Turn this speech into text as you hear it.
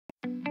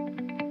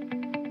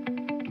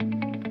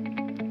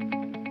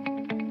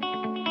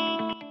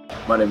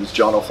My name is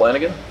John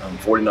Flanagan. I'm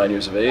 49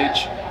 years of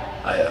age.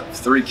 I have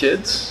 3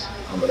 kids.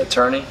 I'm an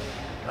attorney.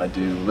 I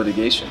do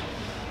litigation.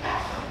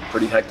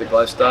 Pretty hectic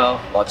lifestyle.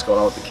 Lots going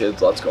on with the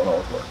kids, lots going on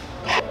with work.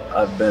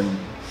 I've been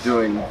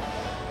doing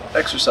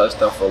exercise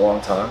stuff for a long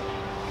time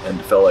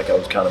and felt like I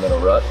was kind of in a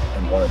rut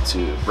and wanted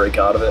to break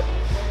out of it,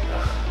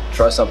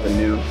 try something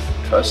new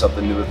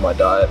with my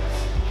diet,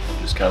 and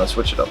just kind of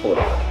switch it up a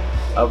little bit.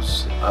 I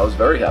was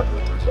very happy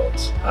with the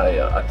results.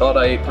 I thought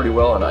I ate pretty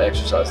well and I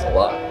exercised a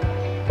lot,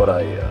 but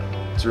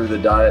through the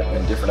diet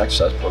and different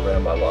exercise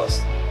program, I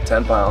lost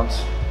 10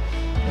 pounds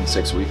in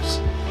 6 weeks.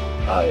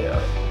 I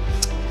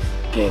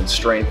gained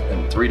strength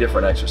in 3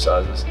 different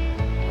exercises.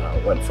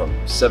 Went from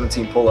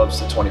 17 pull-ups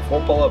to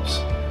 24 pull-ups.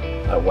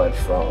 I went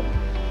from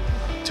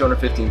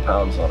 215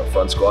 pounds on a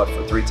front squat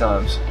for 3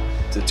 times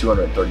to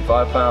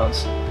 235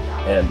 pounds.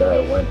 And I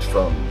went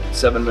from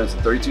 7 minutes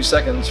and 32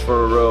 seconds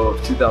for a row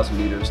of 2,000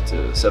 meters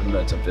to 7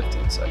 minutes and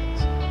 15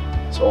 seconds.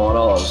 So all in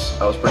all,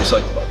 I was pretty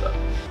psyched about that.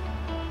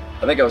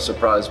 I think I was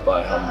surprised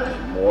by how many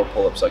more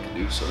pull-ups I could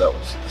do. So that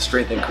was, the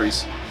strength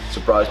increase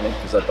surprised me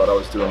because I thought I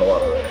was doing a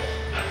lot already.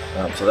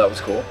 So that was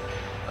cool.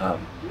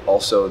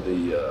 Also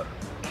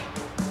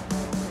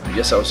I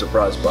guess I was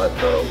surprised by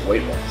the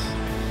weight loss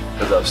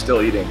because I was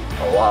still eating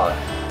a lot,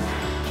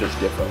 just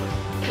differently.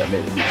 That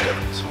made a huge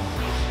difference.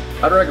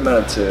 I'd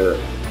recommend it to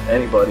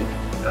anybody.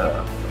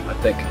 I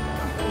think,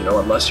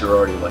 unless you're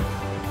already like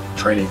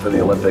training for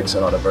the Olympics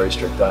and on a very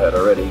strict diet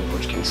already, in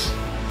which case,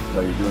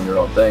 you're doing your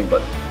own thing.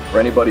 But for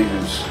anybody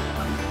who's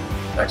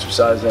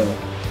exercising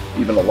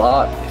even a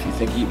lot, if you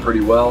think you eat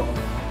pretty well,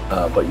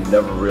 but you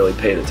never really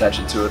paid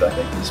attention to it, I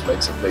think this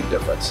makes a big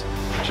difference.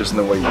 Just in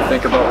the way you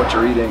think about what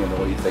you're eating and the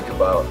way you think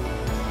about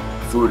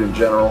food in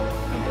general.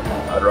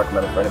 And I'd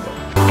recommend it for anybody.